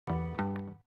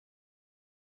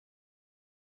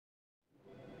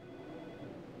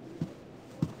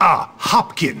Ah,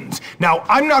 Hopkins. Now,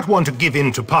 I'm not one to give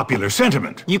in to popular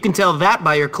sentiment. You can tell that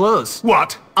by your clothes.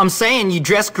 What? I'm saying you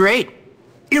dress great.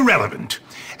 Irrelevant.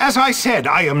 As I said,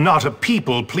 I am not a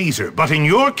people pleaser, but in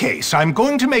your case, I'm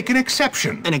going to make an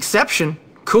exception. An exception?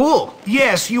 Cool.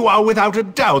 Yes, you are without a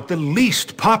doubt the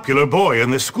least popular boy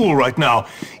in this school right now.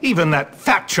 Even that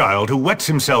fat child who wets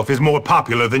himself is more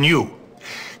popular than you.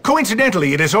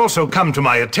 Coincidentally, it has also come to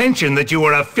my attention that you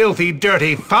are a filthy,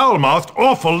 dirty, foul-mouthed,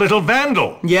 awful little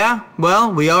vandal. Yeah,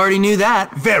 well, we already knew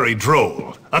that. Very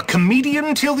droll. A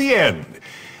comedian till the end.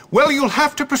 Well, you'll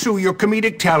have to pursue your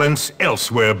comedic talents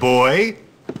elsewhere, boy.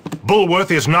 Bullworth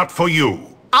is not for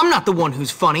you. I'm not the one who's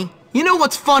funny. You know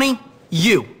what's funny?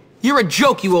 You. You're a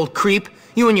joke, you old creep.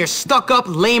 You and your stuck-up,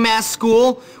 lame-ass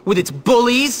school, with its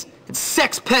bullies, its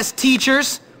sex-pest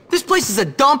teachers. This place is a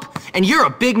dump, and you're a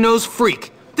big-nosed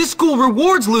freak. This school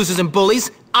rewards losers and bullies.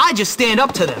 I just stand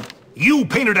up to them. You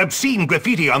painted obscene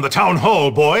graffiti on the town hall,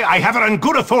 boy. I have it on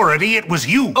good authority it was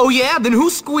you. Oh yeah? Then who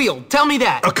squealed? Tell me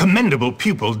that. A commendable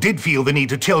pupil did feel the need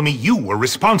to tell me you were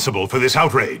responsible for this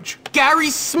outrage. Gary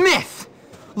Smith!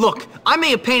 Look, I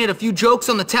may have painted a few jokes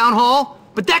on the town hall,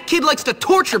 but that kid likes to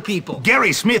torture people.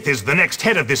 Gary Smith is the next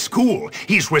head of this school.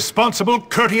 He's responsible,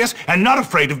 courteous, and not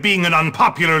afraid of being an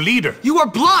unpopular leader. You are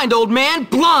blind, old man,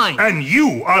 blind! And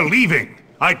you are leaving.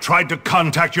 I tried to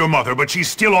contact your mother, but she's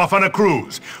still off on a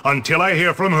cruise. Until I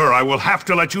hear from her, I will have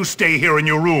to let you stay here in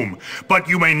your room. But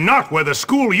you may not wear the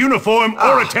school uniform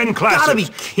or attend classes. Gotta be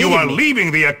kidding You are me.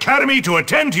 leaving the academy to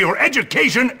attend to your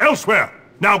education elsewhere.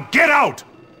 Now get out!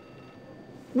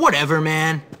 Whatever,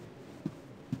 man.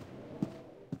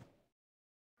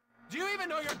 Do you even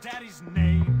know your daddy's name?